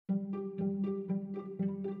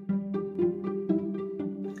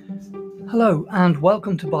Hello and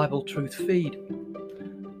welcome to Bible Truth Feed.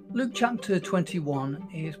 Luke chapter 21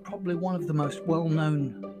 is probably one of the most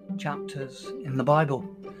well-known chapters in the Bible.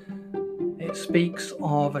 It speaks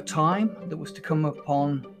of a time that was to come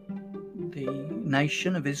upon the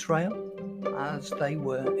nation of Israel as they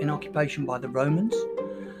were in occupation by the Romans.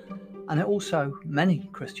 And it also, many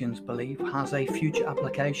Christians believe, has a future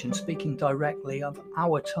application speaking directly of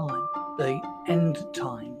our time, the end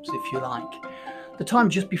times, if you like. The time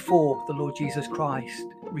just before the Lord Jesus Christ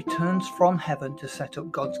returns from heaven to set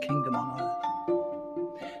up God's kingdom on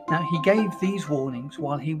earth. Now, he gave these warnings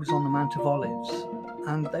while he was on the Mount of Olives,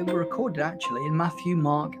 and they were recorded actually in Matthew,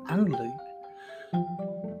 Mark, and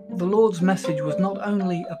Luke. The Lord's message was not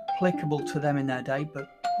only applicable to them in their day,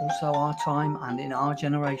 but also our time and in our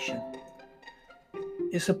generation.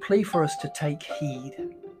 It's a plea for us to take heed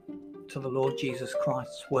to the Lord Jesus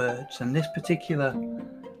Christ's words, and this particular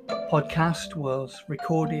podcast was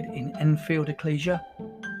recorded in Enfield Ecclesia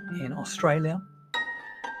in Australia,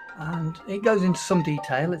 and it goes into some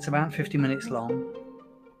detail. It's about 50 minutes long.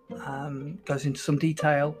 Goes into some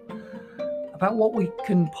detail about what we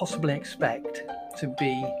can possibly expect to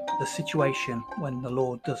be the situation when the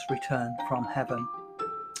Lord does return from heaven.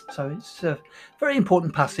 So it's a very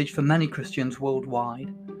important passage for many Christians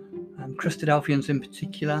worldwide, and Christadelphians in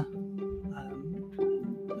particular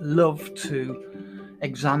love to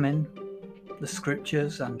examine the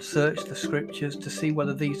scriptures and search the scriptures to see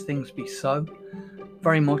whether these things be so.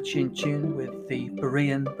 Very much in tune with the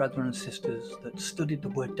Berean brethren and sisters that studied the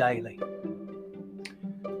word daily.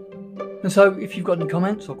 And so if you've got any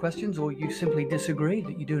comments or questions, or you simply disagree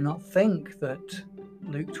that you do not think that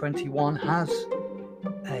Luke 21 has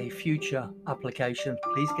a future application,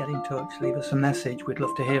 please get in touch, leave us a message. We'd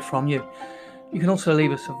love to hear from you. You can also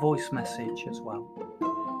leave us a voice message as well.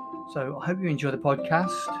 So I hope you enjoy the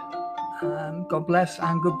podcast. God bless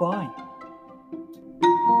and goodbye.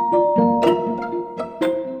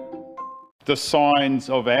 The signs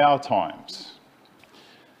of our times.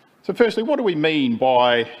 So firstly, what do we mean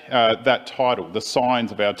by that title, the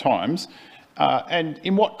signs of our times? And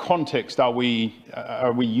in what context are we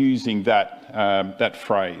using that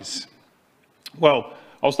phrase? Well,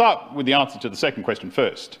 I'll start with the answer to the second question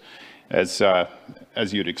first, as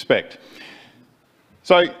you'd expect.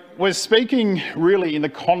 So we're speaking really in the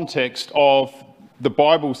context of the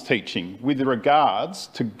Bible's teaching with regards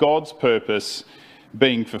to God's purpose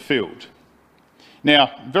being fulfilled.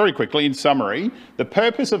 Now, very quickly, in summary, the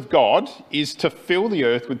purpose of God is to fill the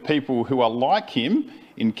earth with people who are like him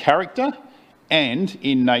in character and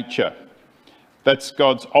in nature. That's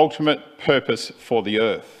God's ultimate purpose for the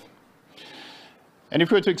earth. And if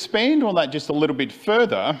we were to expand on that just a little bit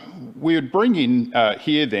further, we would bring in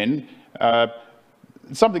here then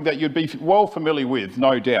something that you'd be well familiar with,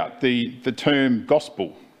 no doubt, the term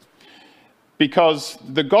gospel. Because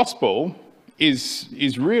the gospel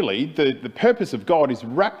is really, the purpose of God is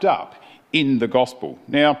wrapped up in the gospel.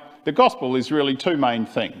 Now, the gospel is really two main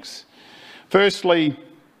things. Firstly,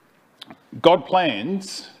 God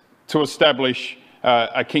plans to establish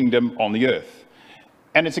a kingdom on the earth.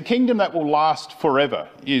 And it's a kingdom that will last forever,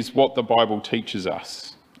 is what the Bible teaches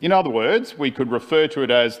us. In other words, we could refer to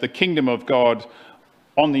it as the kingdom of God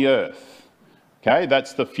on the earth. Okay,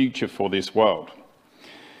 that's the future for this world.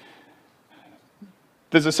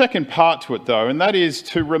 There's a second part to it though, and that is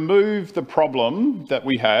to remove the problem that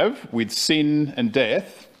we have with sin and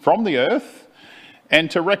death from the earth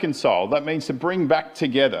and to reconcile. That means to bring back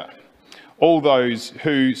together all those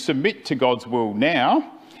who submit to God's will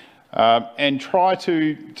now and try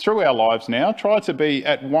to, through our lives now, try to be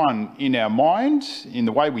at one in our mind, in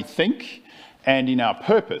the way we think, and in our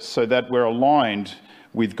purpose, so that we're aligned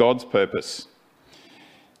with God's purpose.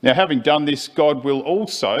 Now, having done this, God will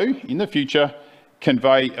also, in the future,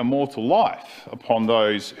 convey immortal life upon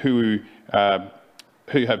those who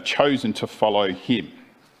have chosen to follow him.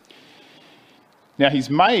 Now, he's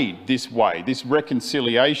made this way, this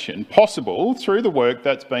reconciliation, possible through the work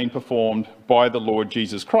that's been performed by the Lord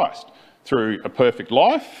Jesus Christ, through a perfect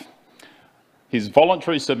life, his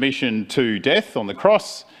voluntary submission to death on the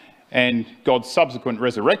cross, and God's subsequent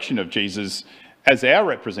resurrection of Jesus as our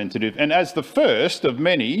representative and as the first of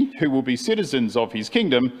many who will be citizens of his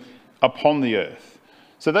kingdom upon the earth.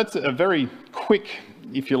 So that's a very quick,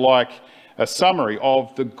 if you like, a summary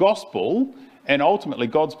of the gospel and ultimately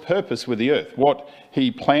God's purpose with the earth, what he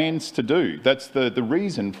plans to do. That's the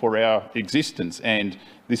reason for our existence and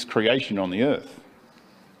this creation on the earth.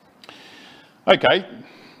 Okay,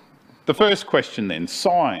 the first question then,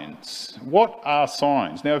 signs. What are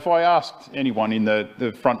signs? Now, if I asked anyone in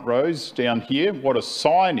the front rows down here what a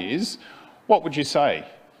sign is, what would you say?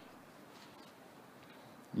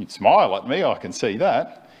 You'd smile at me, I can see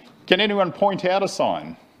that. Can anyone point out a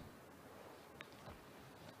sign?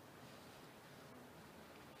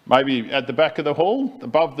 Maybe at the back of the hall,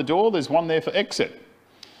 above the door, there's one there for exit.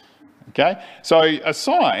 Okay, so a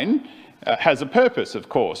sign has a purpose, of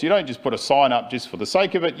course. You don't just put a sign up just for the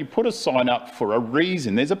sake of it. You put a sign up for a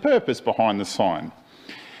reason. There's a purpose behind the sign.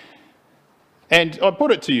 And I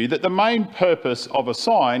put it to you that the main purpose of a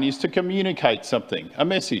sign is to communicate something, a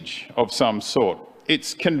message of some sort.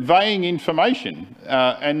 It's conveying information,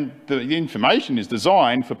 and the information is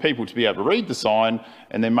designed for people to be able to read the sign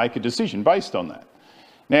and then make a decision based on that.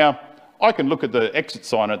 Now, I can look at the exit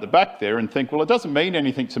sign at the back there and think, well, it doesn't mean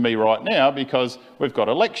anything to me right now because we've got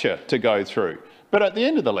a lecture to go through. But at the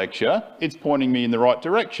end of the lecture, it's pointing me in the right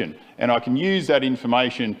direction, and I can use that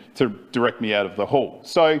information to direct me out of the hall.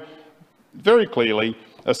 So, very clearly,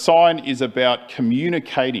 a sign is about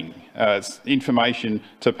communicating information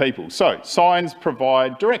to people. So, signs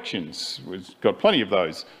provide directions. We've got plenty of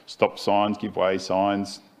those. Stop signs, give way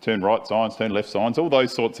signs, turn right signs, turn left signs, all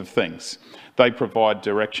those sorts of things. They provide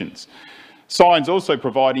directions. Signs also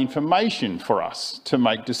provide information for us to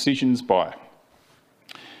make decisions by.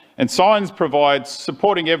 And signs provide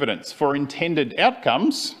supporting evidence for intended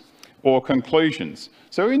outcomes or conclusions.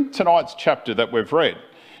 So in tonight's chapter that we've read,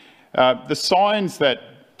 the signs that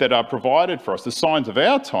are provided for us, the signs of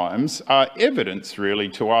our times, are evidence really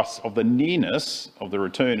to us of the nearness of the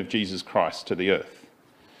return of Jesus Christ to the earth.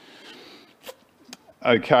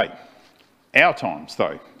 Okay, our times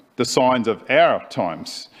though, the signs of our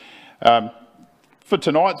times. For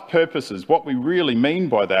tonight's purposes, what we really mean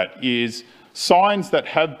by that is signs that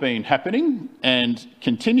have been happening and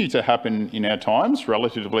continue to happen in our times,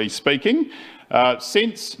 relatively speaking,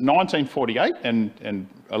 since 1948 and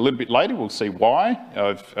a little bit later we'll see why.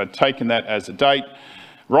 I've taken that as a date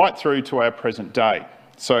right through to our present day.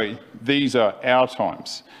 So these are our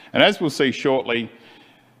times. And as we'll see shortly,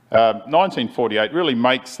 1948 really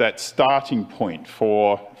makes that starting point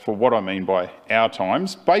for what I mean by our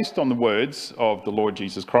times, based on the words of the Lord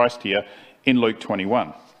Jesus Christ here in Luke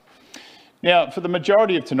 21. Now, for the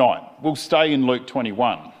majority of tonight, we'll stay in Luke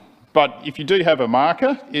 21. But if you do have a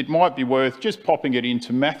marker, it might be worth just popping it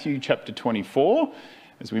into Matthew chapter 24,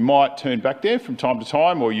 as we might turn back there from time to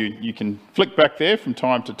time, or you can flick back there from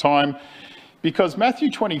time to time, because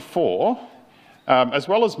Matthew 24, as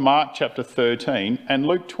well as Mark chapter 13 and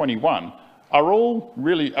Luke 21, are all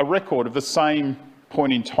really a record of the same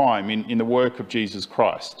point in time in the work of Jesus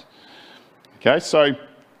Christ. Okay, so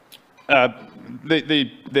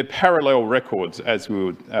they're parallel records, as we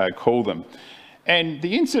would call them. And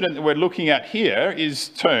the incident that we're looking at here is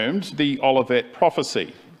termed the Olivet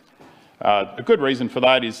prophecy. A good reason for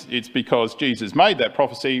that is it's because Jesus made that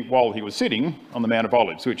prophecy while he was sitting on the Mount of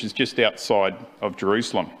Olives, which is just outside of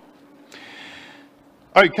Jerusalem.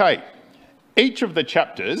 Okay, each of the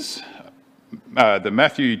chapters, the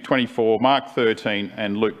Matthew 24, Mark 13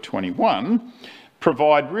 and Luke 21,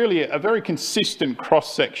 provide really a very consistent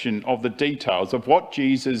cross-section of the details of what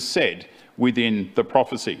Jesus said within the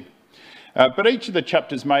prophecy. But each of the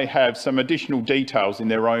chapters may have some additional details in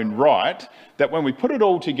their own right that when we put it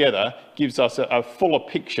all together gives us a fuller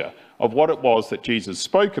picture of what it was that Jesus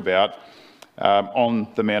spoke about on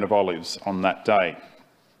the Mount of Olives on that day.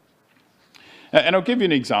 And I'll give you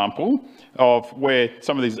an example of where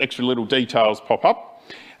some of these extra little details pop up.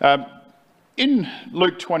 In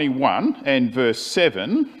Luke 21 and verse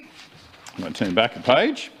 7, I'm going to turn back a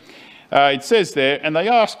page, it says there, "And they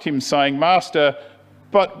asked him, saying, Master,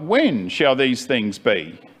 but when shall these things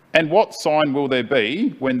be? And what sign will there be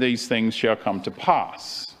when these things shall come to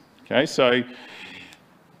pass?" Okay, so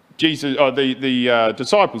the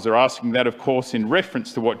disciples are asking that, of course, in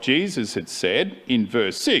reference to what Jesus had said in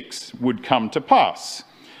verse 6 would come to pass.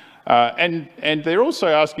 And they're also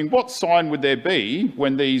asking, what sign would there be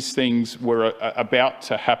when these things were about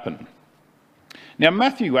to happen? Now,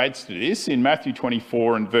 Matthew adds to this in Matthew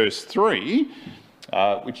 24 and verse 3,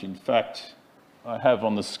 which in fact I have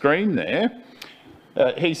on the screen there.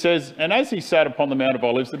 He says, "And as he sat upon the Mount of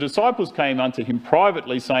Olives, the disciples came unto him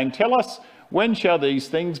privately, saying, Tell us, when shall these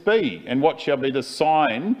things be? And what shall be the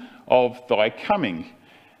sign of thy coming?"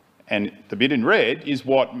 And the bit in red is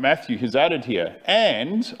what Matthew has added here,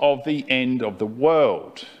 "and of the end of the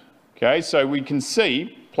world." Okay, so we can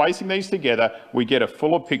see, placing these together, we get a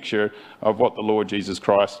fuller picture of what the Lord Jesus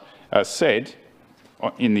Christ said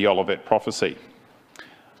in the Olivet prophecy.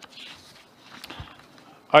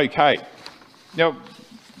 Okay, now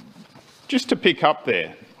just to pick up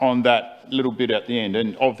there on that little bit at the end,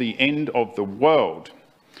 and of the end of the world.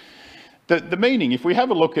 The meaning, if we have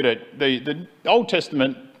a look at it, the Old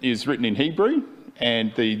Testament is written in Hebrew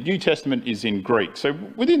and the New Testament is in Greek. So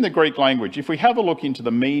within the Greek language, if we have a look into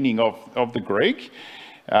the meaning of the Greek,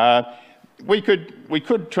 we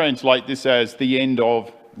could translate this as the end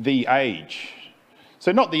of the age.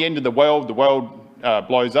 So not the end of the world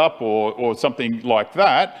blows up or something like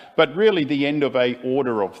that, but really the end of a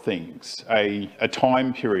order of things, a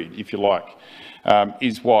time period, if you like,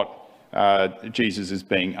 is what Jesus is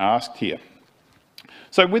being asked here.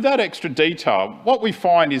 So with that extra detail, what we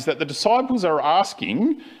find is that the disciples are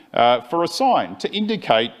asking for a sign to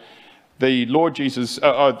indicate the Lord Jesus,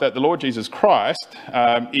 that the Lord Jesus Christ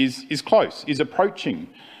is close, is approaching.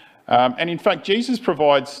 And in fact, Jesus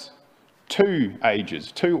provides two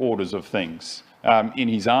ages, two orders of things in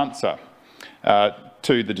his answer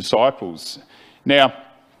to the disciples. Now,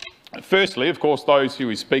 firstly, of course, those who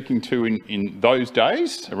he's speaking to in those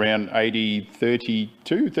days, around AD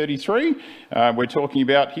 32, 33, we're talking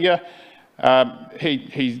about here,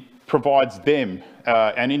 he provides them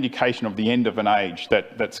an indication of the end of an age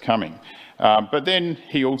that's coming. But then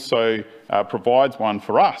he also provides one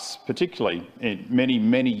for us, particularly many,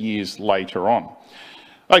 many years later on.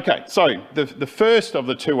 Okay, so the first of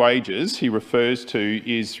the two ages he refers to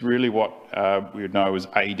is really what we would know as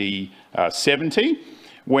AD 70,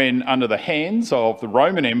 when under the hands of the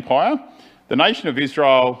Roman Empire, the nation of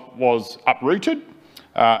Israel was uprooted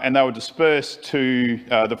and they were dispersed to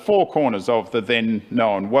the four corners of the then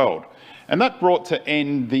known world. And that brought to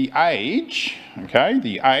end the age, okay,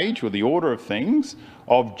 the age or the order of things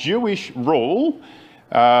of Jewish rule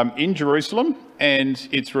in Jerusalem and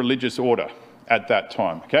its religious order at that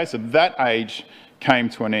time. Okay, so that age came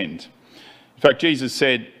to an end. In fact, Jesus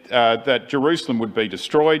said that Jerusalem would be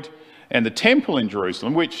destroyed, and the temple in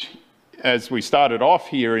Jerusalem, which, as we started off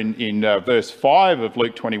here in verse 5 of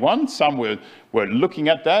Luke 21, some were looking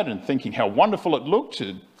at that and thinking how wonderful it looked,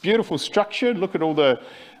 a beautiful structure, look at all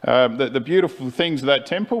the beautiful things of that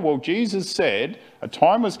temple. Well, Jesus said a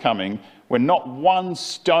time was coming when not one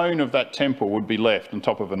stone of that temple would be left on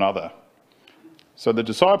top of another. So the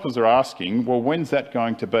disciples are asking, well, when's that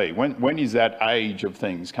going to be? When is that age of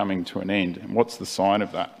things coming to an end? And what's the sign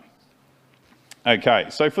of that? Okay,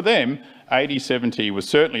 so for them, AD 70 was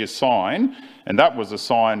certainly a sign, and that was a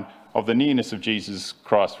sign of the nearness of Jesus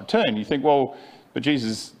Christ's return. You think, well, but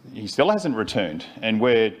Jesus, he still hasn't returned, and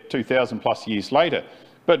we're 2,000 plus years later.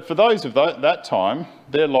 But for those of that time,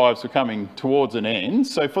 their lives were coming towards an end.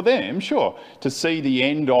 So for them, sure, to see the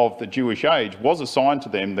end of the Jewish age was a sign to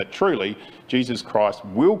them that truly Jesus Christ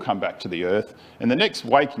will come back to the earth. And the next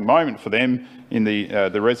waking moment for them in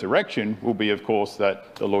the resurrection will be, of course,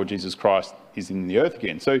 that the Lord Jesus Christ is in the earth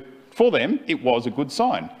again. So for them, it was a good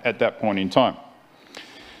sign at that point in time.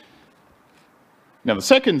 Now, the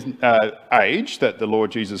second age that the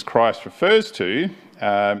Lord Jesus Christ refers to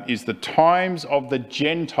is the times of the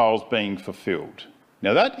Gentiles being fulfilled.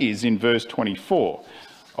 Now, that is in verse 24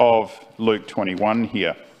 of Luke 21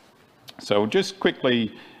 here. So we'll just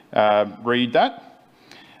quickly read that.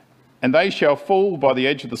 And they shall fall by the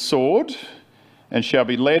edge of the sword and shall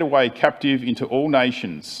be led away captive into all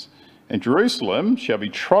nations. And Jerusalem shall be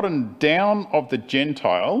trodden down of the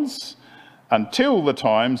Gentiles until the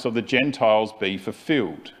times of the Gentiles be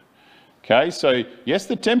fulfilled. Okay, so yes,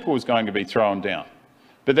 the temple was going to be thrown down.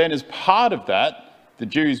 But then as part of that, the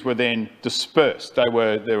Jews were then dispersed. They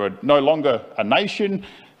were no longer a nation.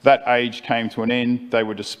 That age came to an end. They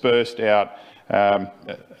were dispersed out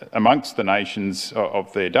amongst the nations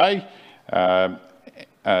of their day.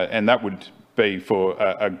 And that would be for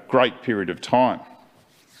a great period of time.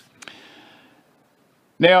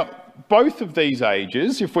 Now, both of these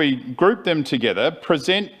ages, if we group them together,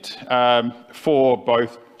 present for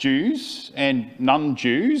both Jews and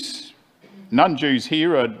non-Jews. Non-Jews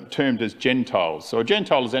here are termed as Gentiles. So a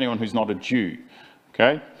Gentile is anyone who's not a Jew.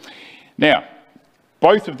 Okay. Now,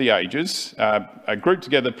 both of the ages are grouped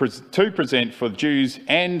together to present for Jews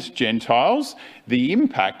and Gentiles the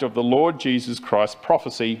impact of the Lord Jesus Christ's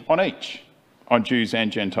prophecy on each, on Jews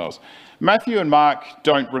and Gentiles. Matthew and Mark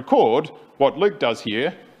don't record what Luke does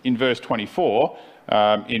here in verse 24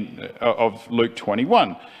 of Luke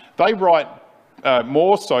 21. They write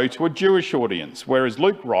more so to a Jewish audience, whereas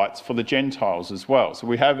Luke writes for the Gentiles as well. So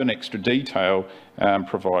we have an extra detail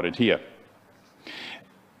provided here.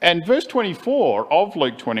 And verse 24 of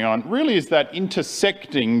Luke 21 really is that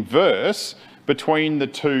intersecting verse between the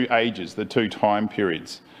two ages, the two time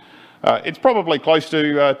periods. It's probably close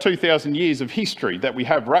to 2,000 years of history that we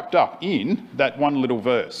have wrapped up in that one little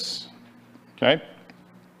verse. Okay?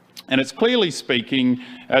 And it's clearly speaking,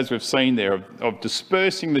 as we've seen there, of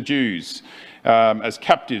dispersing the Jews as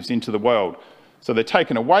captives into the world. So they're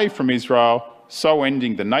taken away from Israel, so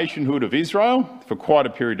ending the nationhood of Israel for quite a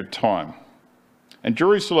period of time. And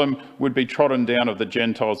Jerusalem would be trodden down of the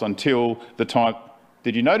Gentiles until the time,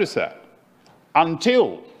 did you notice that?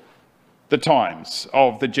 Until the times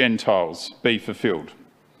of the Gentiles be fulfilled.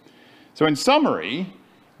 So in summary,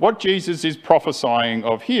 what Jesus is prophesying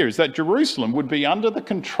of here is that Jerusalem would be under the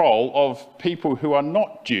control of people who are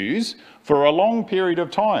not Jews for a long period of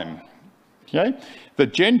time. Okay? The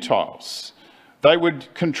Gentiles, they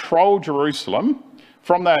would control Jerusalem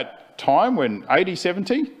from that time when AD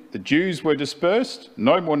 70, the Jews were dispersed,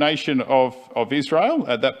 no more nation of Israel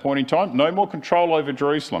at that point in time, no more control over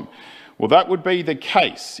Jerusalem. Well, that would be the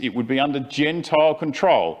case. It would be under Gentile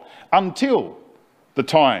control until the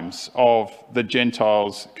times of the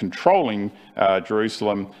Gentiles controlling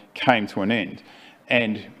Jerusalem came to an end.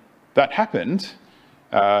 And that happened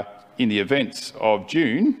in the events of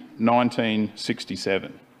June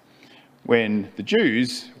 1967, when the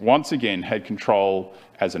Jews once again had control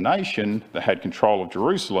as a nation, that had control of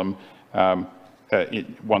Jerusalem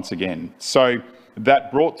once again. So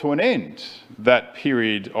that brought to an end that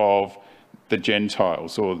period of the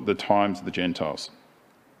Gentiles, or the times of the Gentiles.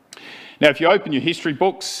 Now, if you open your history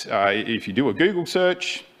books, if you do a Google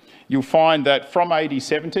search, you'll find that from AD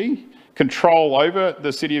 70, control over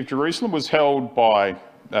the city of Jerusalem was held by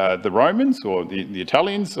the Romans, or the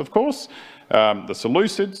Italians, of course, the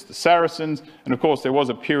Seleucids, the Saracens, and of course there was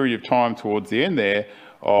a period of time towards the end there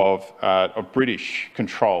of British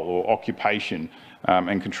control or occupation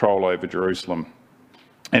and control over Jerusalem.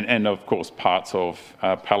 And of course parts of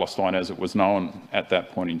Palestine as it was known at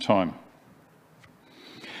that point in time.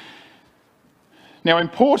 Now,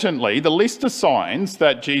 importantly, the list of signs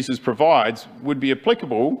that Jesus provides would be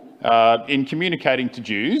applicable in communicating to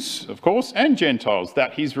Jews, of course, and Gentiles,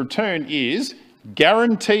 that his return is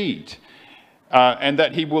guaranteed and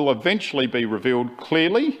that he will eventually be revealed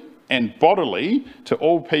clearly and bodily to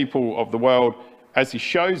all people of the world, as he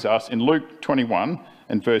shows us in Luke 21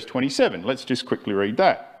 and verse 27. Let's just quickly read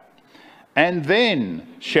that. And then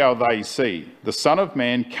shall they see the Son of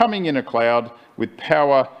Man coming in a cloud with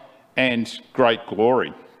power and great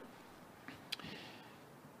glory.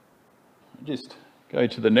 Just go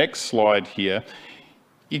to the next slide here.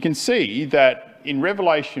 You can see that in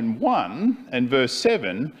Revelation 1 and verse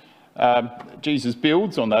 7, Jesus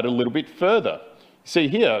builds on that a little bit further. See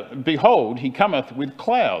here, behold, he cometh with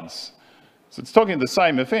clouds. So it's talking the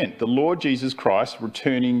same event, the Lord Jesus Christ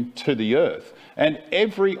returning to the earth. And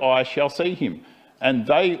every eye shall see him, and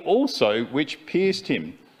they also which pierced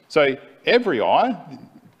him. So every eye,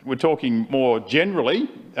 we're talking more generally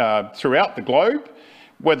throughout the globe,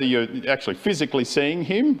 whether you're actually physically seeing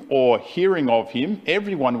him or hearing of him,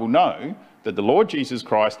 everyone will know that the Lord Jesus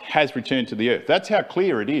Christ has returned to the earth. That's how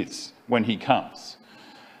clear it is when he comes.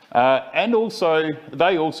 And also,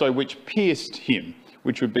 they also which pierced him,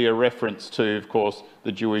 which would be a reference to, of course,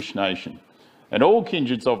 the Jewish nation. And all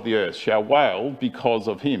kindreds of the earth shall wail because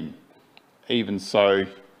of him. Even so,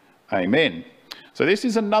 amen. So this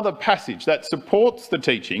is another passage that supports the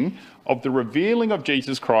teaching of the revealing of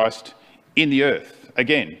Jesus Christ in the earth,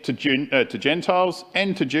 again, to Gentiles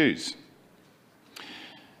and to Jews.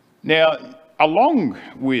 Now, along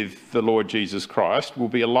with the Lord Jesus Christ will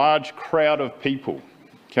be a large crowd of people,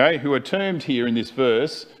 okay, who are termed here in this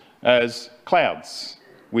verse as clouds,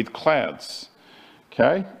 with clouds,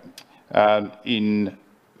 okay. In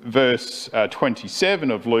verse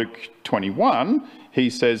 27 of Luke 21, he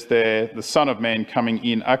says there, the Son of Man coming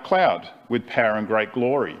in a cloud with power and great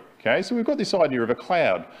glory. Okay, so we've got this idea of a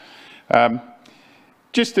cloud.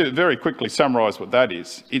 Just to very quickly summarise what that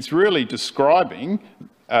is, it's really describing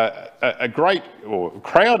a great or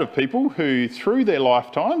crowd of people who through their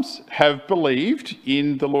lifetimes have believed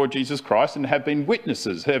in the Lord Jesus Christ and have been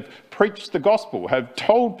witnesses, have preached the gospel, have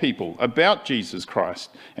told people about Jesus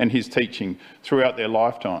Christ and his teaching throughout their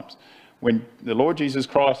lifetimes. When the Lord Jesus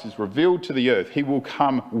Christ is revealed to the earth, he will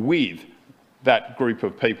come with that group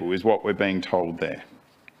of people, is what we're being told there.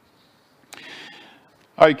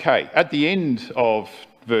 Okay, at the end of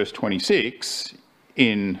verse 26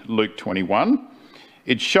 in Luke 21,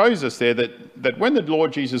 it shows us there that when the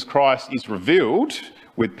Lord Jesus Christ is revealed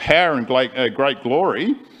with power and great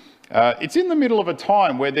glory, it's in the middle of a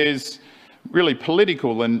time where there's really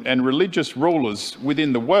political and religious rulers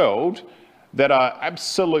within the world that are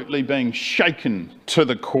absolutely being shaken to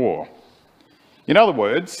the core. In other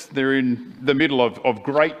words, they're in the middle of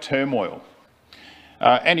great turmoil.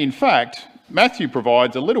 And in fact, Matthew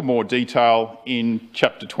provides a little more detail in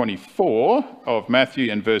chapter 24 of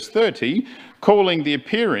Matthew and verse 30, calling the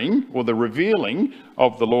appearing or the revealing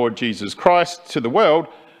of the Lord Jesus Christ to the world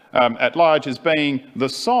at large as being the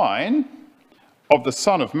sign of the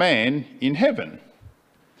Son of Man in heaven.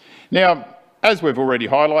 Now, as we've already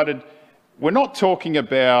highlighted, we're not talking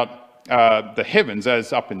about the heavens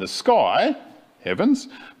as up in the sky, heavens,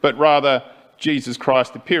 but rather Jesus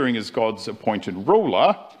Christ appearing as God's appointed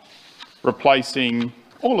ruler, replacing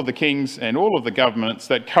all of the kings and all of the governments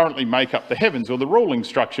that currently make up the heavens, or the ruling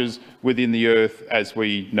structures within the earth as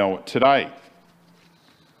we know it today.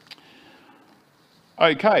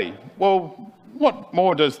 Okay, well, what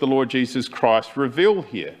more does the Lord Jesus Christ reveal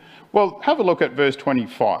here? Well, have a look at verse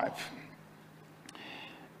 25.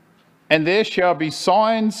 And there shall be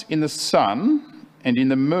signs in the sun and in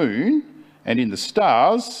the moon and in the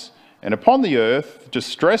stars, and upon the earth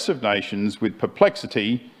distress of nations with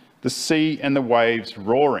perplexity, the sea and the waves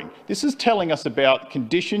roaring. This is telling us about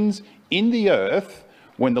conditions in the earth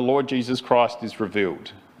when the Lord Jesus Christ is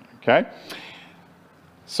revealed. Okay?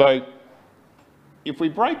 So, if we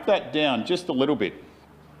break that down just a little bit,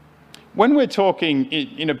 when we're talking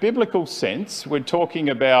in a biblical sense, we're talking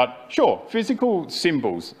about, sure, physical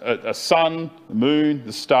symbols, a sun, the moon,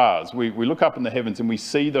 the stars. We look up in the heavens and we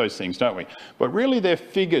see those things, don't we? But really they're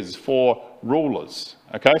figures for rulers,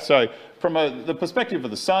 okay? So from the perspective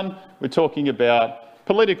of the sun, we're talking about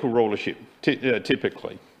political rulership,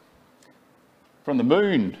 typically. From the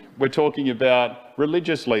moon, we're talking about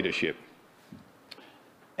religious leadership.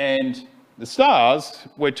 And the stars,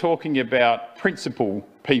 we're talking about principal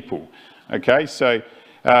people, okay? So,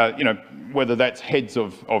 whether that's heads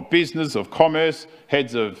of business, of commerce,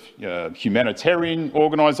 heads of humanitarian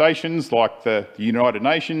organisations like the United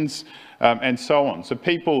Nations, and so on. So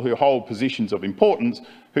people who hold positions of importance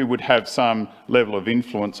who would have some level of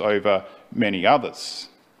influence over many others.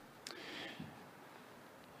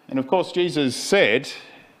 And of course, Jesus said,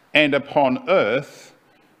 and upon earth,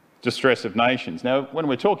 distress of nations. Now, when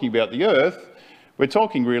we're talking about the earth, we're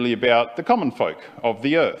talking really about the common folk of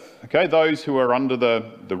the earth, okay? Those who are under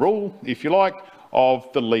the rule, if you like, of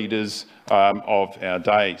the leaders of our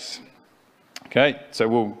days. Okay, so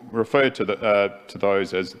we'll refer to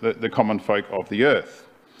those as the common folk of the earth.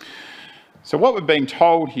 So what we're being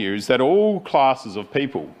told here is that all classes of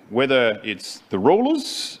people, whether it's the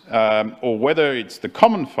rulers or whether it's the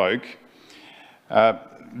common folk,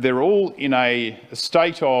 they're all in a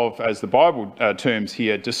state of, as the Bible terms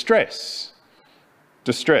here, distress.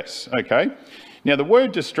 Distress, okay? Now the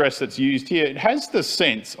word distress that's used here, it has the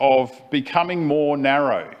sense of becoming more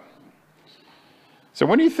narrow. So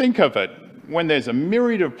when you think of it, when there's a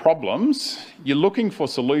myriad of problems, you're looking for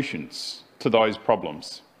solutions to those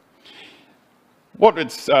problems. What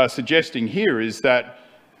it's suggesting here is that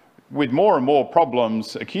with more and more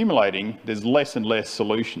problems accumulating, there's less and less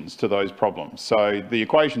solutions to those problems. So the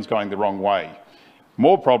equation's going the wrong way.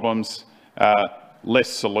 More problems, less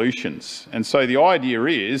solutions. And so the idea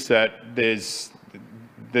is that there's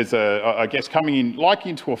I guess, coming in like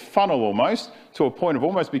into a funnel almost, to a point of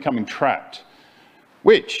almost becoming trapped,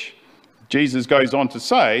 which Jesus goes on to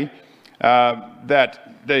say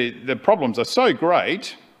that the problems are so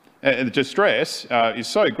great, and the distress is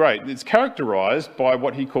so great, it's characterised by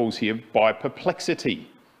what he calls here by perplexity.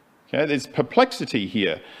 Okay, there's perplexity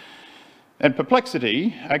here. And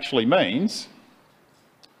perplexity actually means,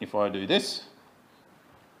 if I do this,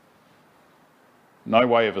 no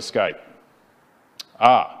way of escape.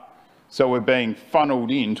 So we're being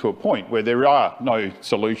funneled into a point where there are no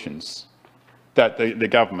solutions that the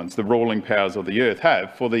governments, the ruling powers of the earth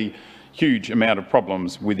have for the huge amount of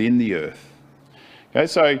problems within the earth. Okay,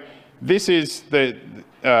 so this is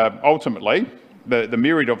ultimately the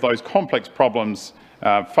myriad of those complex problems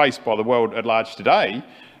faced by the world at large today.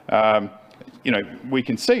 We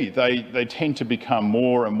can see they tend to become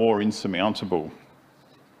more and more insurmountable.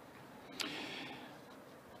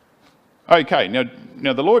 Okay,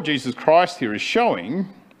 now the Lord Jesus Christ here is showing,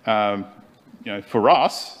 for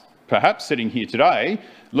us, perhaps sitting here today,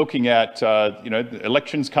 looking at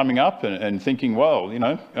elections coming up and thinking, well,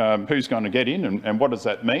 who's going to get in and what does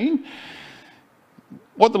that mean?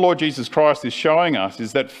 What the Lord Jesus Christ is showing us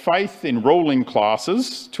is that faith in ruling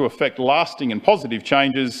classes to effect lasting and positive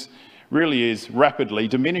changes really is rapidly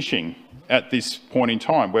diminishing at this point in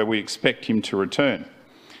time where we expect him to return.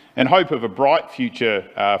 And hope of a bright future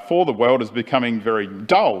for the world is becoming very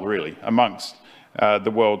dull, really, amongst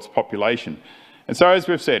the world's population. And so, as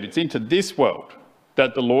we've said, it's into this world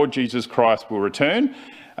that the Lord Jesus Christ will return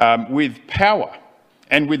with power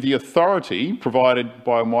and with the authority provided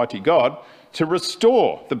by Almighty God to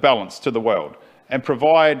restore the balance to the world and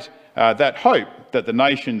provide that hope that the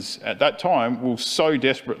nations at that time will so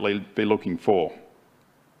desperately be looking for.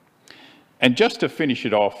 And just to finish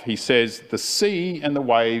it off, he says, the sea and the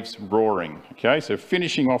waves roaring. Okay, so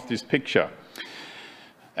finishing off this picture.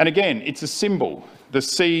 And again, it's a symbol. the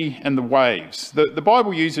sea and the waves. The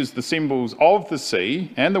Bible uses the symbols of the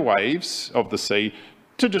sea and the waves of the sea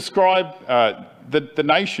to describe the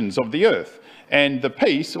nations of the earth and the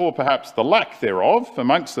peace, or perhaps the lack thereof,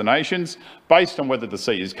 amongst the nations, based on whether the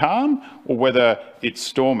sea is calm or whether it's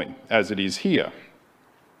stormy, as it is here.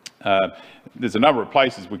 There's a number of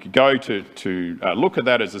places we could go to look at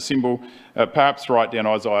that as a symbol. Perhaps write down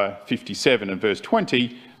Isaiah 57 and verse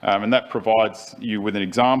 20, and that provides you with an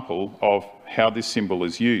example of how this symbol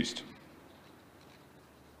is used.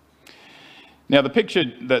 Now, the picture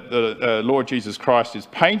that the Lord Jesus Christ is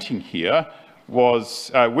painting here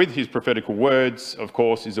was, with his prophetical words, of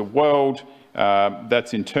course, is a world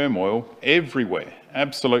that's in turmoil everywhere,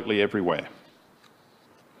 absolutely everywhere.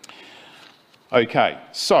 Okay,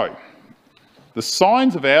 so the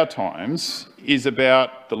signs of our times is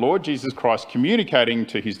about the Lord Jesus Christ communicating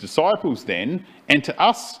to his disciples then, and to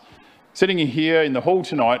us sitting here in the hall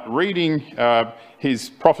tonight reading his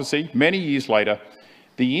prophecy many years later,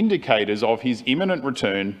 the indicators of his imminent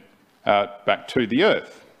return back to the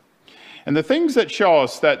earth. And the things that show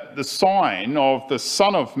us that the sign of the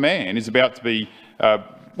Son of Man is about to be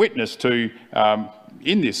witnessed to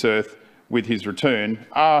in this earth with his return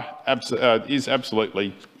is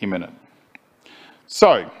absolutely imminent.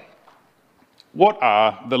 So, what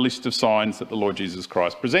are the list of signs that the Lord Jesus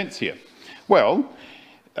Christ presents here? Well,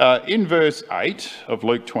 in verse 8 of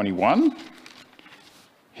Luke 21,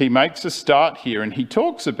 he makes a start here and he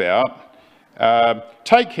talks about,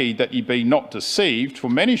 take heed that ye be not deceived, for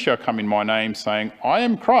many shall come in my name, saying, I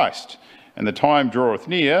am Christ, and the time draweth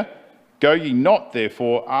near. Go ye not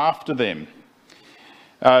therefore after them.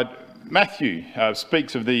 Matthew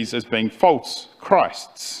speaks of these as being false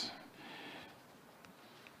Christs.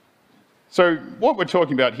 So what we're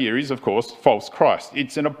talking about here is, of course, false Christ.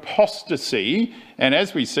 It's an apostasy, and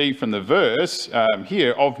as we see from the verse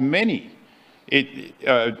here, of many.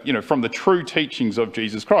 From the true teachings of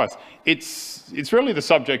Jesus Christ. It's really the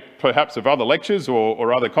subject perhaps of other lectures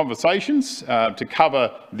or other conversations to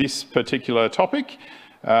cover this particular topic.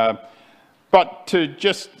 But to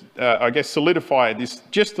just, solidify this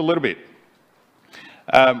just a little bit.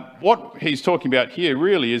 What he's talking about here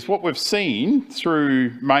really is what we've seen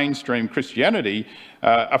through mainstream Christianity,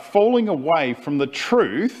 a falling away from the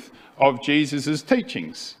truth of Jesus'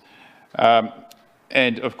 teachings.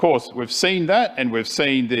 And of course, we've seen that, and we've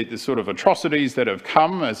seen the sort of atrocities that have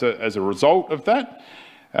come as a result of that,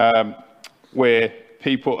 where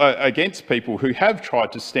people, against people who have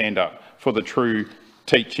tried to stand up for the true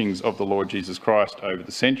teachings of the Lord Jesus Christ over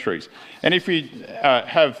the centuries. And if you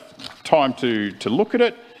have time to look at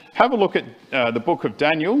it, have a look at the book of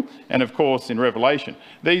Daniel and, of course, in Revelation.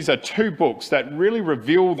 These are two books that really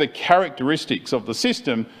reveal the characteristics of the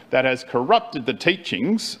system that has corrupted the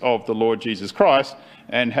teachings of the Lord Jesus Christ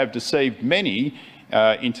and have deceived many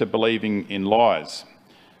into believing in lies.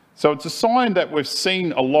 So it's a sign that we've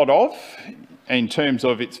seen a lot of in terms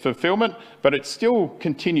of its fulfilment, but it still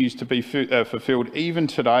continues to be fulfilled even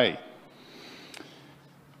today.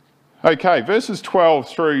 Okay, verses 12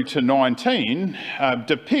 through to 19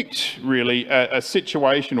 depict really a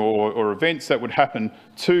situation or events that would happen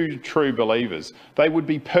to true believers. They would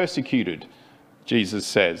be persecuted, Jesus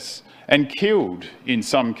says, and killed in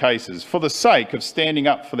some cases for the sake of standing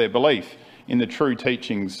up for their belief in the true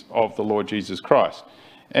teachings of the Lord Jesus Christ.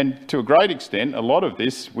 And to a great extent, a lot of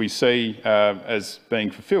this we see as being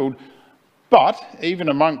fulfilled. But even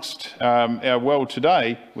amongst our world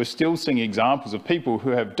today, we're still seeing examples of people who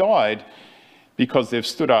have died because they've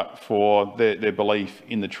stood up for their belief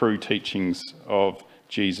in the true teachings of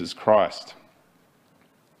Jesus Christ.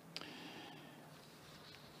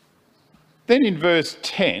 Then in verse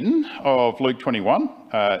 10 of Luke 21,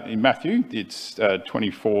 in Matthew, it's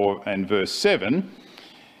 24 and verse 7,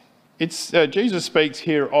 Jesus speaks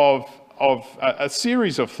here of a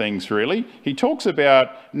series of things, really. He talks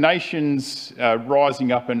about nations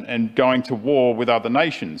rising up and going to war with other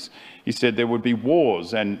nations. He said there would be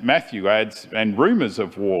wars, and Matthew adds, and rumours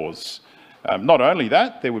of wars. Not only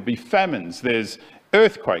that, there would be famines, there's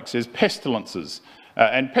earthquakes, there's pestilences.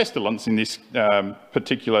 And pestilence in this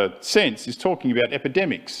particular sense is talking about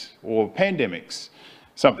epidemics or pandemics,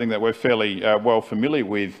 something that we're fairly well familiar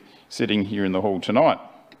with sitting here in the hall tonight.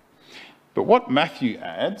 But what Matthew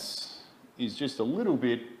adds is just a little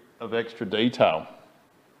bit of extra detail.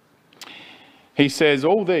 He says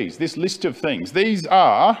this list of things, these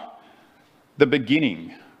are the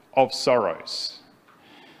beginning of sorrows.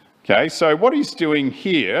 Okay, so what he's doing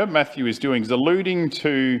here, Matthew is alluding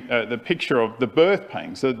to the picture of the birth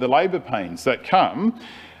pains, the labour pains that come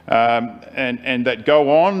and that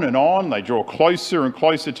go on and on. They draw closer and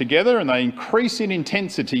closer together, and they increase in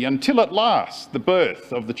intensity until at last the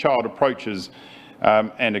birth of the child approaches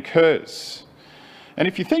and occurs. And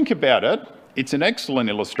if you think about it, it's an excellent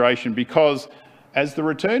illustration, because as the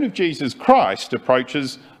return of Jesus Christ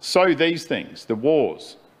approaches, so these things, the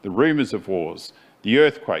wars, the rumours of wars, the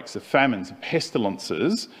earthquakes, the famines, the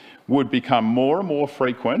pestilences, would become more and more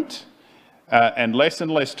frequent, and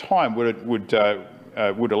less time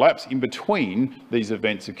would elapse in between these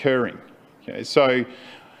events occurring. Okay, so,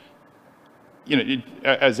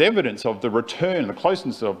 as evidence of the return, the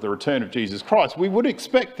closeness of the return of Jesus Christ, we would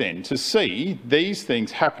expect then to see these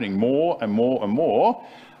things happening more and more and more,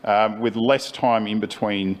 with less time in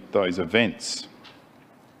between those events.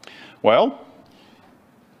 Well,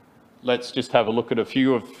 let's just have a look at a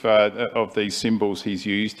few of these symbols he's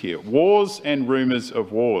used here. Wars and rumours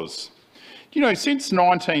of wars. Since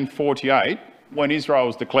 1948, when Israel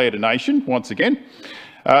was declared a nation, once again,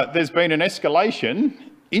 there's been an escalation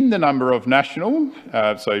in the number of national,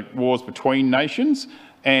 so wars between nations,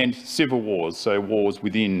 and civil wars, so wars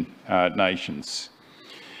within nations.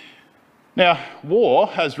 Now, war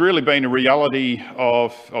has really been a reality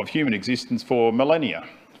of human existence for millennia,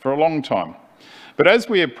 for a long time. But as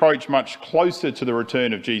we approach much closer to the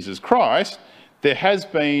return of Jesus Christ, there has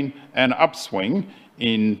been an upswing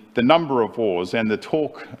in the number of wars and the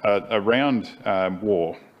talk around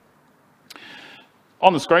war.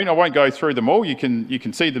 On the screen, I won't go through them all. You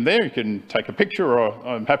can see them there. You can take a picture, or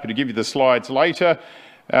I'm happy to give you the slides later.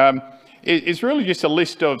 It's really just a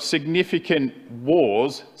list of significant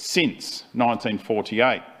wars since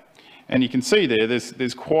 1948. And you can see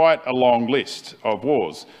there's quite a long list of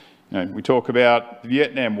wars. We talk about the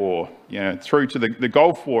Vietnam War, through to the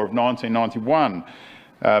Gulf War of 1991,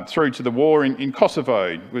 through to the war in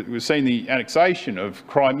Kosovo. We've seen the annexation of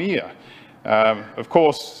Crimea. Of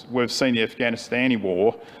course, we've seen the Afghanistani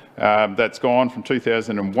war that's gone from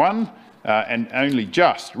 2001 and only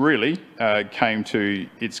just really came to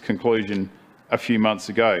its conclusion a few months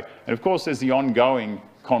ago. And of course, there's the ongoing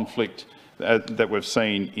conflict that we've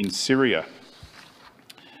seen in Syria.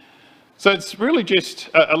 So it's really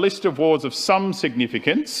just a list of wars of some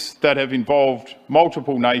significance that have involved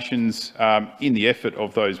multiple nations in the effort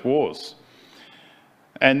of those wars.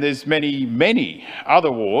 And there's many, many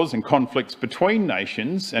other wars and conflicts between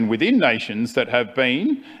nations and within nations that have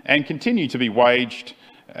been and continue to be waged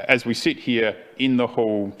as we sit here in the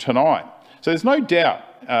hall tonight. So there's no doubt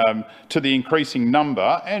to the increasing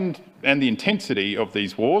number and the intensity of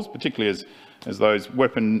these wars, particularly as those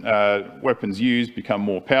weapons used become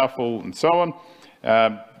more powerful and so on.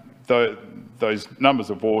 Those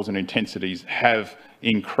numbers of wars and intensities have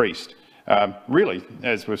increased, really,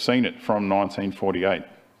 as we've seen it from 1948.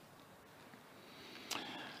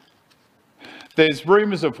 There's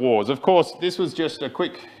rumours of wars. Of course, this was just a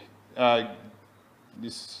quick,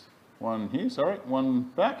 this one here, sorry, one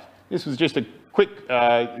back. This was just a quick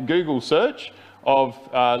Google search of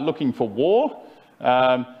looking for war.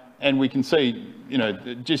 And we can see,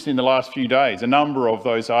 just in the last few days, a number of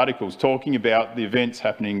those articles talking about the events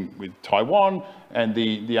happening with Taiwan and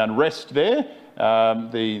the unrest there,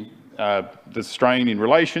 the strain in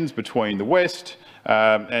relations between the West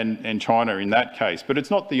and China in that case. But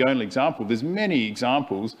it's not the only example. There's many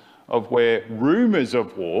examples of where rumours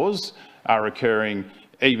of wars are occurring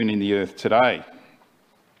even in the earth today.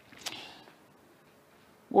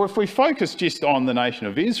 Well, if we focus just on the nation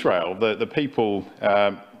of Israel, the people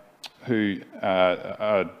who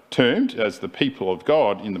are termed as the people of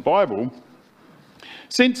God in the Bible,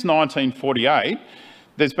 since 1948,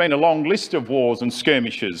 there's been a long list of wars and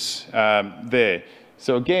skirmishes there.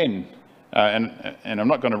 So again, and I'm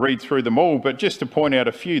not going to read through them all, but just to point out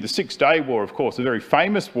a few, the Six-Day War, of course, a very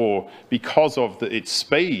famous war because of its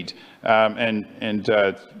speed and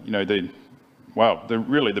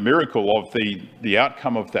really the miracle of the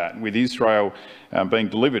outcome of that, with Israel being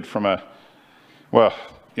delivered from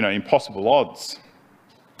impossible odds.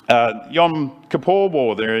 Yom Kippur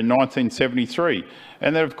War there in 1973.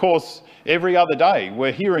 And then, of course, every other day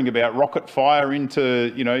we're hearing about rocket fire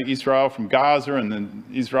into, Israel from Gaza, and then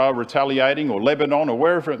Israel retaliating, or Lebanon, or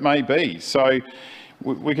wherever it may be. So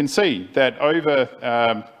we can see that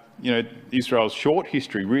over, Israel's short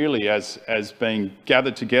history really as being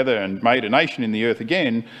gathered together and made a nation in the earth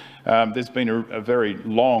again, there's been a very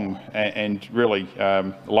long and really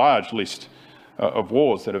large list of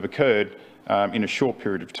wars that have occurred in a short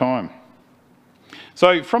period of time.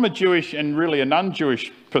 So from a Jewish and really a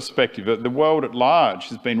non-Jewish perspective, the world at large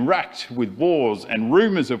has been racked with wars and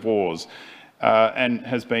rumours of wars,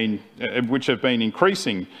 which have been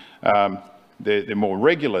increasing they're more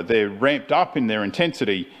regular, they're ramped up in their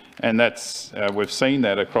intensity, and that's we've seen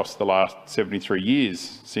that across the last 73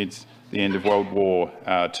 years since the end of World War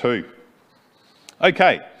II.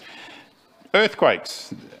 Okay,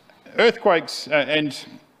 earthquakes. Earthquakes, and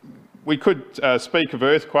we could speak of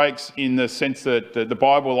earthquakes in the sense that the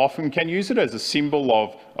Bible often can use it as a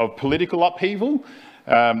symbol of political upheaval.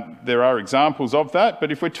 There are examples of that,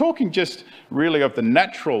 but if we're talking just really of the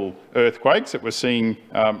natural earthquakes that we're seeing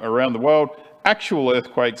around the world, actual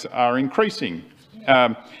earthquakes are increasing.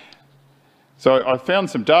 So I found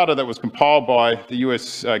some data that was compiled by the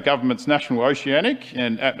US government's National Oceanic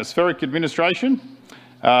and Atmospheric Administration,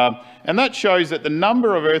 and that shows that the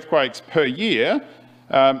number of earthquakes per year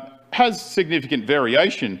has significant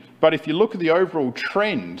variation, but if you look at the overall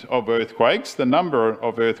trend of earthquakes, the number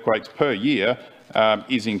of earthquakes per year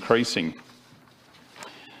is increasing.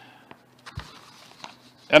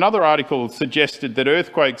 Another article suggested that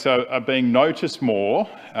earthquakes are being noticed more,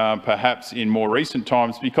 perhaps in more recent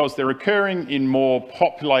times, because they're occurring in more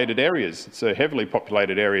populated areas, so heavily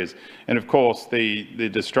populated areas. And of course, the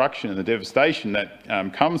destruction and the devastation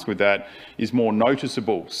that comes with that is more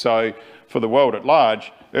noticeable. So for the world at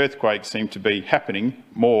large, earthquakes seem to be happening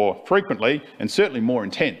more frequently and certainly more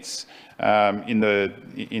intense in their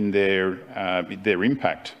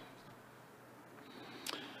impact.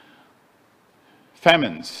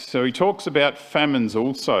 Famines. So he talks about famines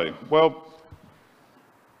also. Well,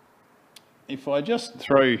 if I just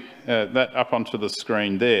throw that up onto the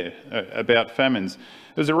screen there about famines,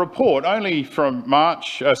 there's a report only from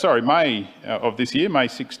May of this year, May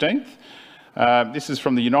 16th. This is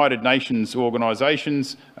from the United Nations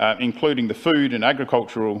organisations, including the Food and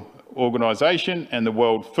Agricultural Organisation and the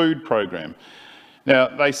World Food Programme.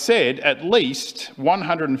 Now, they said at least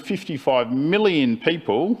 155 million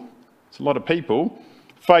people, it's a lot of people,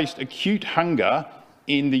 faced acute hunger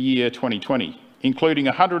in the year 2020, including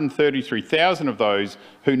 133,000 of those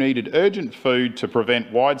who needed urgent food to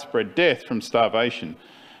prevent widespread death from starvation.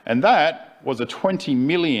 And that was a 20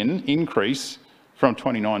 million increase from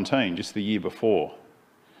 2019, just the year before.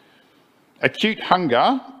 Acute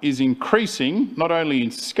hunger is increasing not only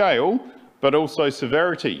in scale, but also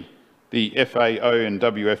severity, the FAO and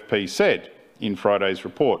WFP said in Friday's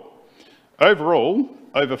report. Overall,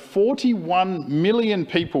 over 41 million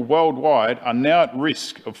people worldwide are now at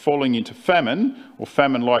risk of falling into famine or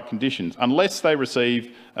famine-like conditions unless they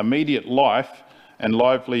receive immediate life and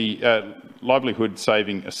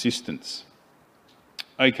livelihood-saving assistance.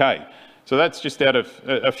 Okay, so that's just out of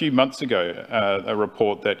a few months ago, a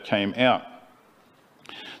report that came out.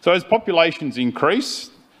 So as populations increase,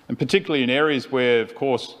 and particularly in areas where, of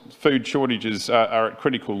course, food shortages are at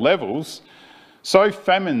critical levels, so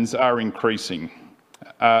famines are increasing.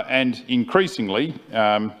 And increasingly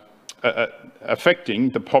affecting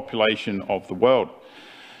the population of the world.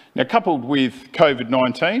 Now, coupled with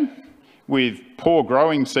COVID-19, with poor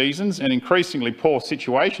growing seasons and increasingly poor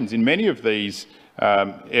situations in many of these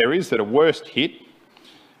areas that are worst hit,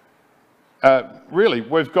 really,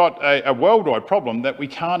 we've got a worldwide problem that we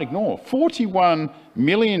can't ignore. 41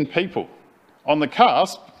 million people on the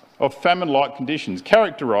cusp of famine-like conditions,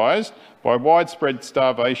 characterised by widespread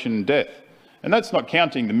starvation and death. And that's not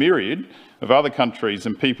counting the myriad of other countries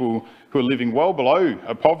and people who are living well below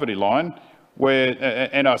a poverty line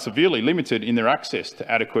and are severely limited in their access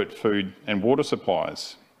to adequate food and water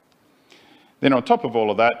supplies. Then on top of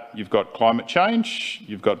all of that, you've got climate change,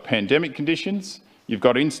 you've got pandemic conditions, you've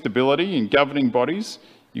got instability in governing bodies,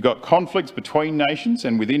 you've got conflicts between nations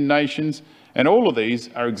and within nations, and all of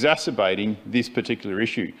these are exacerbating this particular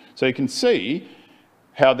issue. So you can see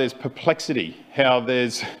how there's perplexity, how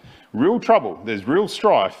there's real trouble, there's real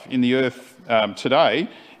strife in the earth today,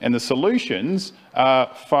 and the solutions are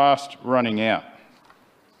fast running out.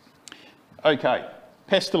 Okay,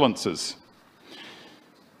 pestilences.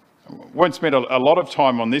 Won't spend a lot of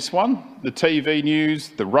time on this one. The TV news,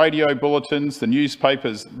 the radio bulletins, the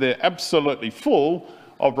newspapers, they're absolutely full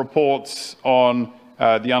of reports on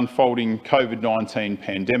the unfolding COVID-19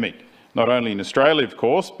 pandemic, not only in Australia, of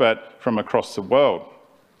course, but from across the world.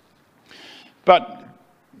 But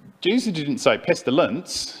Jesus didn't say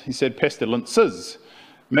pestilence, he said pestilences,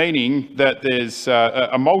 meaning that there's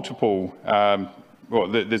a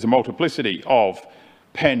multiplicity of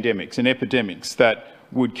pandemics and epidemics that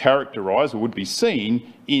would characterise or would be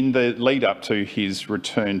seen in the lead up to his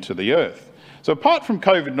return to the earth. So apart from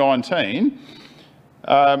COVID-19,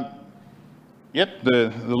 the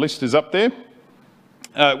list is up there.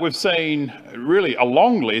 We've seen really a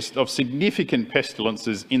long list of significant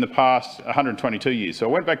pestilences in the past 122 years. So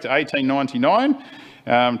I went back to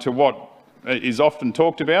 1899 to what is often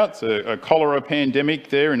talked about. It's a cholera pandemic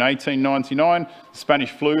there in 1899, the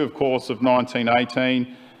Spanish flu, of course, of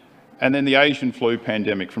 1918, and then the Asian flu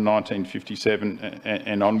pandemic from 1957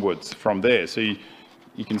 and onwards from there. So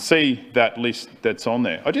you can see that list that's on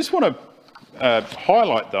there. I just want to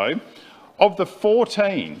highlight, though, of the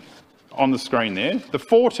 14 on the screen there, the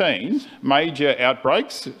 14 major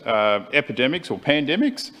outbreaks, epidemics or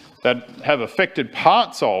pandemics that have affected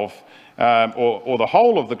parts of or the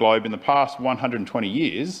whole of the globe in the past 120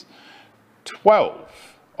 years, 12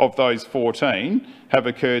 of those 14 have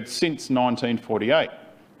occurred since 1948.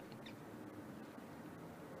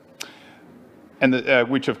 And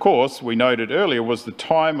which, of course, we noted earlier, was the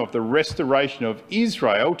time of the restoration of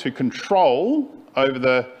Israel to control over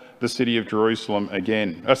the city of Jerusalem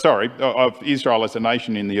again. Of Israel as a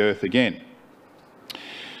nation in the earth again.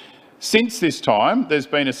 Since this time, there's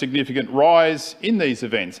been a significant rise in these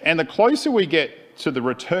events. And the closer we get to the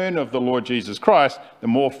return of the Lord Jesus Christ, the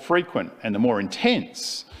more frequent and the more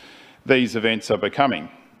intense these events are becoming.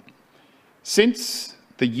 Since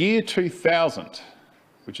the year 2000,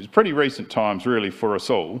 which is pretty recent times really for us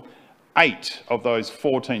all, 8 of those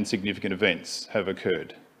 14 significant events have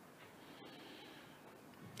occurred.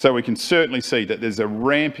 So we can certainly see that there's a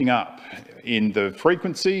ramping up in the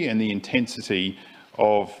frequency and the intensity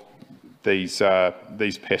of these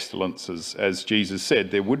pestilences, as Jesus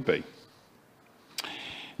said there would be.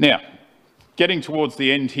 Now, getting towards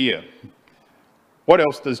the end here, what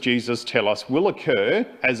else does Jesus tell us will occur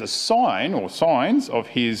as a sign or signs of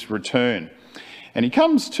his return? And he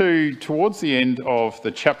comes towards the end of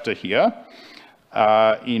the chapter here,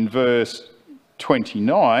 in verse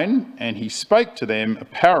 29, and he spake to them a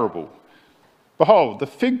parable. Behold, the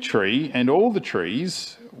fig tree and all the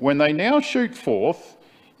trees, when they now shoot forth,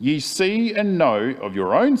 ye see and know of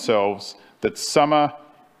your own selves that summer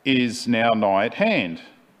is now nigh at hand.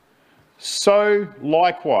 So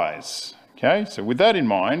likewise, okay, so with that in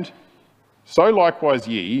mind, so likewise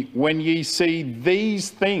ye, when ye see these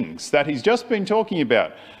things that he's just been talking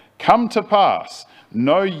about come to pass,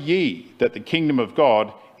 know ye that the kingdom of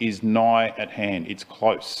God is nigh at hand. It's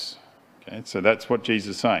close. Okay, so that's what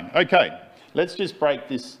Jesus is saying. Okay, let's just break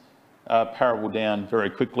this parable down very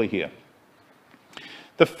quickly here.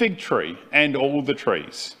 The fig tree and all the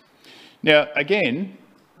trees. Now, again,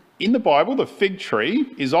 in the Bible, the fig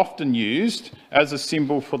tree is often used as a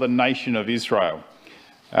symbol for the nation of Israel.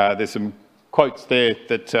 There's some quotes there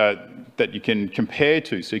that you can compare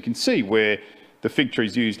to, so you can see where the fig tree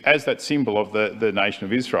is used as that symbol of the nation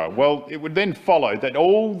of Israel. Well, it would then follow that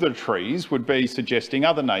all the trees would be suggesting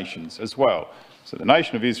other nations as well. So the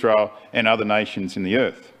nation of Israel and other nations in the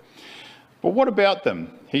earth. But what about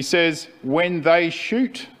them? He says, when they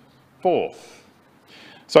shoot forth.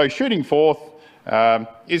 So shooting forth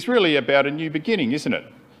is really about a new beginning, isn't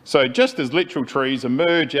it? So just as literal trees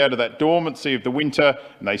emerge out of that dormancy of the winter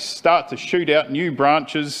and they start to shoot out new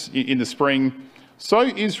branches in the spring, so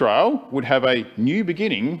Israel would have a new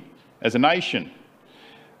beginning as a nation.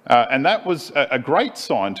 And that was a great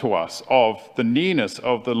sign to us of the nearness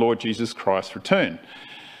of the Lord Jesus Christ's return.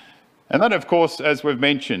 And that, of course, as we've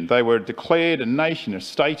mentioned, they were declared a nation, a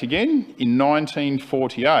state again in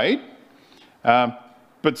 1948,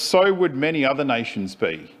 but so would many other nations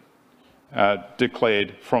be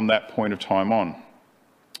declared from that point of time on.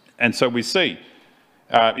 And so we see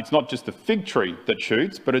it's not just the fig tree that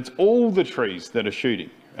shoots, but it's all the trees that are shooting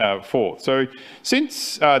forth. So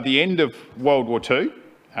since the end of World War II,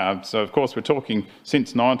 so of course we're talking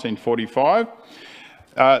since 1945,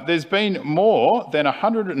 there's been more than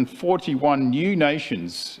 141 new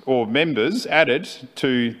nations or members added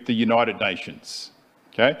to the United Nations.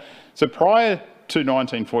 Okay, so prior to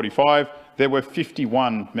 1945, there were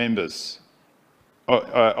 51 members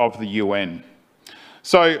of the UN.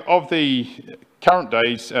 So of the current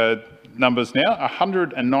day's numbers now,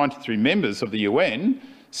 193 members of the UN,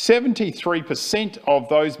 73% of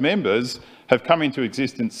those members have come into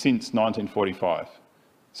existence since 1945.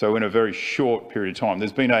 So in a very short period of time,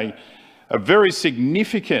 there's been a very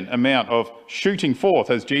significant amount of shooting forth,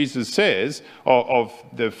 as Jesus says, of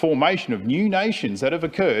the formation of new nations that have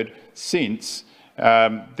occurred since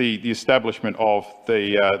the establishment of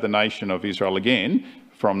the nation of Israel again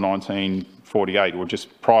from 1948, or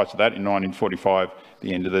just prior to that in 1945,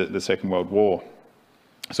 the end of the Second World War.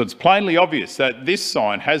 So it's plainly obvious that this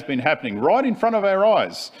sign has been happening right in front of our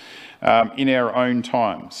eyes in our own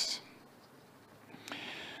times.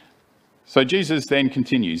 So Jesus then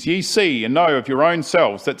continues, ye see and know of your own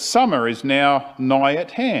selves that summer is now nigh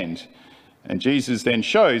at hand. And Jesus then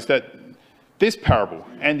shows that this parable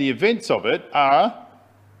and the events of it are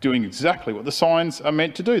doing exactly what the signs are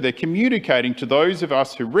meant to do. They're communicating to those of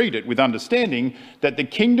us who read it with understanding that the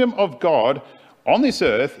kingdom of God on this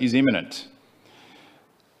earth is imminent.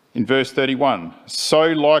 In verse 31, so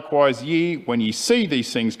likewise ye, when ye see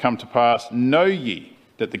these things come to pass, know ye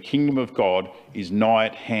that the kingdom of God is nigh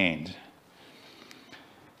at hand.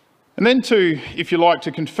 And then if you like,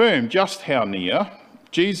 to confirm just how near,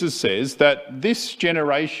 Jesus says that this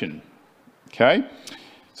generation, okay,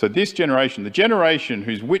 so this generation, the generation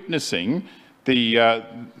who's witnessing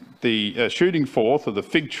the shooting forth of the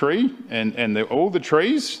fig tree and all the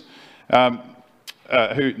trees,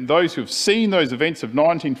 those who have seen those events of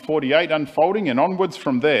 1948 unfolding and onwards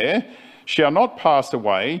from there, shall not pass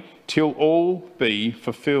away till all be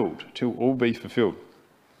fulfilled. Till all be fulfilled.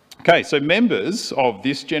 Okay, so members of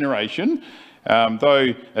this generation,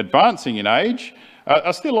 though advancing in age,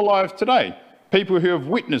 are still alive today. People who have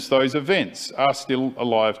witnessed those events are still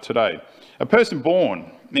alive today. A person born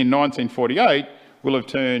in 1948 will have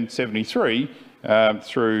turned 73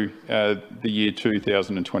 through the year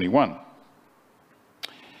 2021.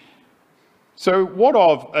 So what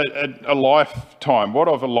of a lifetime, what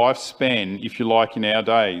of a lifespan, if you like, in our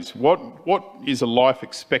days? What is a life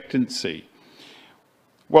expectancy?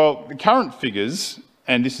 Well, the current figures,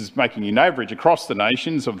 and this is making an average across the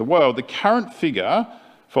nations of the world, the current figure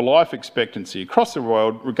for life expectancy across the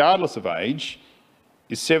world, regardless of age,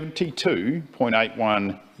 is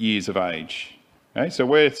 72.81 years of age. Okay, so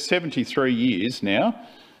we're 73 years now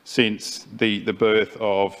since the birth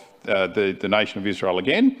of the nation of Israel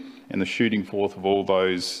again, and the shooting forth of all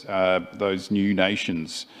those new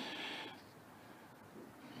nations.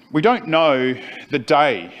 We don't know the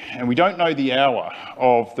day and we don't know the hour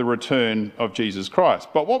of the return of Jesus Christ.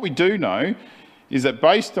 But what we do know is that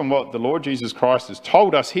based on what the Lord Jesus Christ has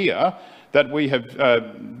told us here, that we have,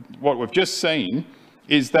 what we've just seen,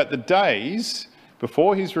 is that the days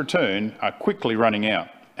before his return are quickly running out.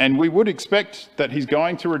 And we would expect that he's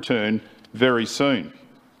going to return very soon.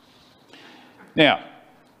 Now,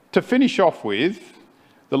 to finish off with,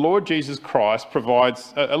 the Lord Jesus Christ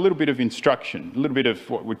provides a little bit of instruction, a little bit of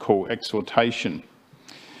what we call exhortation.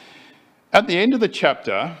 At the end of the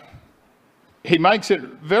chapter, he makes it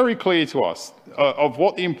very clear to us of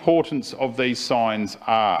what the importance of these signs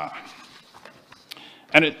are.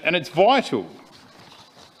 And it's vital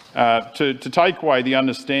to take away the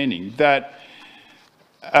understanding that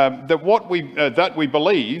that we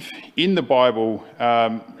believe in the Bible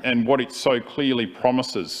and what it so clearly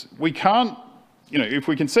promises. We can't, if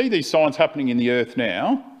we can see these signs happening in the earth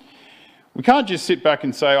now, we can't just sit back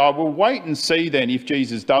and say, oh, we'll wait and see then if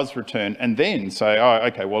Jesus does return, and then say, oh,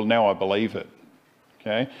 okay, well, now I believe it.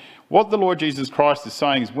 Okay? What the Lord Jesus Christ is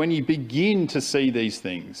saying is when you begin to see these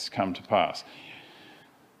things come to pass.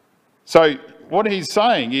 So what he's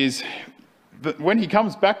saying is that when he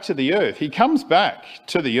comes back to the earth, he comes back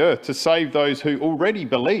to the earth to save those who already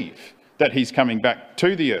believe that he's coming back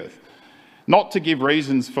to the earth. Not to give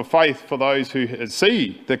reasons for faith for those who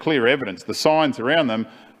see the clear evidence, the signs around them,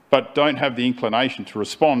 but don't have the inclination to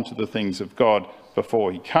respond to the things of God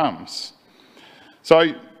before he comes.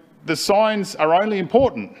 So the signs are only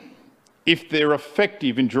important if they're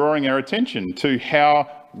effective in drawing our attention to how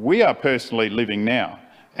we are personally living now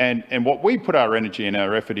and what we put our energy and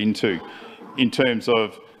our effort into in terms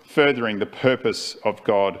of furthering the purpose of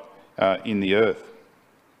God in the earth.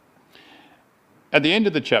 At the end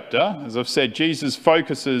of the chapter, as I've said, Jesus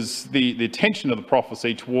focuses the attention of the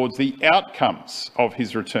prophecy towards the outcomes of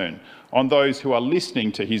his return, on those who are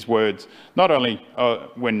listening to his words, not only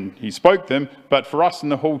when he spoke them, but for us in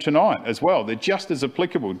the hall tonight as well. They're just as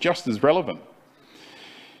applicable, just as relevant.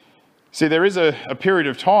 See, there is a period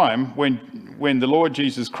of time when the Lord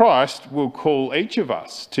Jesus Christ will call each of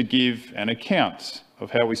us to give an account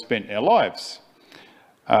of how we spent our lives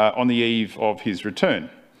on the eve of his return.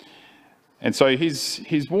 And so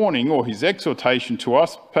his warning or his exhortation to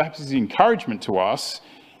us, perhaps his encouragement to us,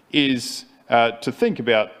 is to think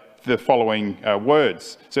about the following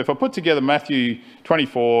words. So if I put together Matthew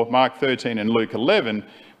 24, Mark 13 and Luke 11,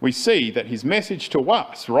 we see that his message to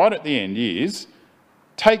us right at the end is,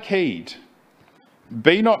 take heed,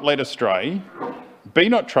 be not led astray, be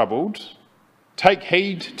not troubled, take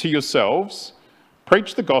heed to yourselves,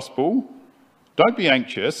 preach the gospel, don't be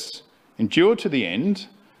anxious, endure to the end,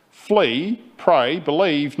 flee, pray,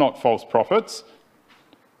 believe not false prophets.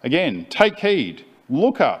 Again, take heed,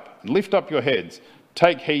 look up, lift up your heads,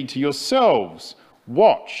 take heed to yourselves,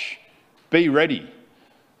 watch, be ready.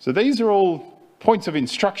 So these are all points of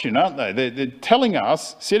instruction, aren't they? They're telling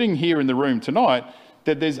us, sitting here in the room tonight,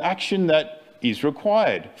 that there's action that is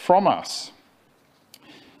required from us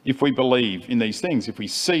if we believe in these things, if we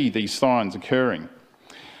see these signs occurring.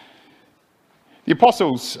 The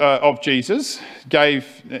apostles of Jesus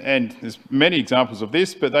gave, and there's many examples of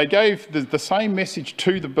this, but they gave the same message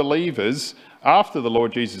to the believers after the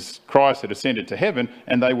Lord Jesus Christ had ascended to heaven,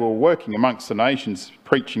 and they were working amongst the nations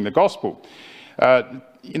preaching the gospel.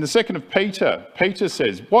 In the second of Peter, Peter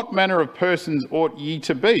says, "What manner of persons ought ye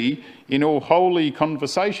to be in all holy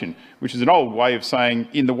conversation?" Which is an old way of saying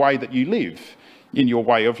in the way that you live, in your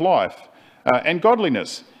way of life. "And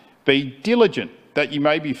godliness, be diligent, that you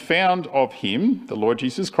may be found of him," the Lord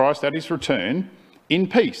Jesus Christ, at his return, "in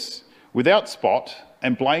peace, without spot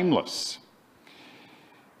and blameless."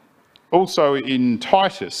 Also in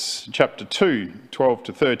Titus chapter 2, 12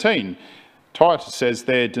 to 13, Titus says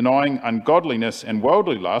there, "Denying ungodliness and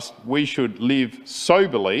worldly lust, we should live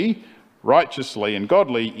soberly, righteously and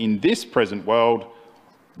godly in this present world,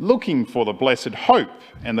 looking for the blessed hope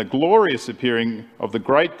and the glorious appearing of the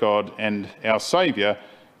great God and our Saviour,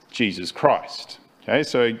 Jesus Christ." Okay,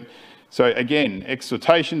 so again,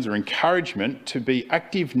 exhortations or encouragement to be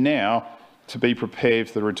active now to be prepared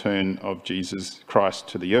for the return of Jesus Christ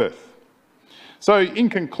to the earth. So in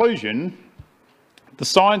conclusion, the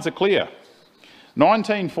signs are clear.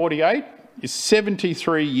 1948 is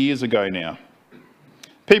 73 years ago now.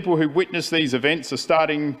 People who witnessed these events are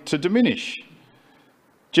starting to diminish.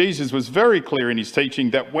 Jesus was very clear in his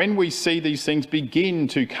teaching that when we see these things begin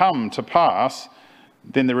to come to pass,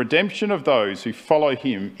 then the redemption of those who follow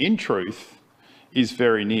him in truth is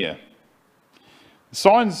very near. The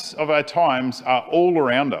signs of our times are all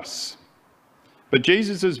around us, but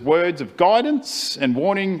Jesus' words of guidance and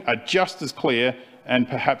warning are just as clear and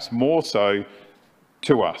perhaps more so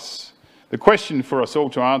to us. The question for us all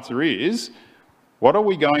to answer is, what are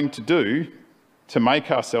we going to do to make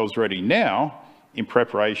ourselves ready now in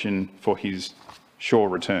preparation for his sure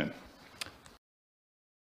return?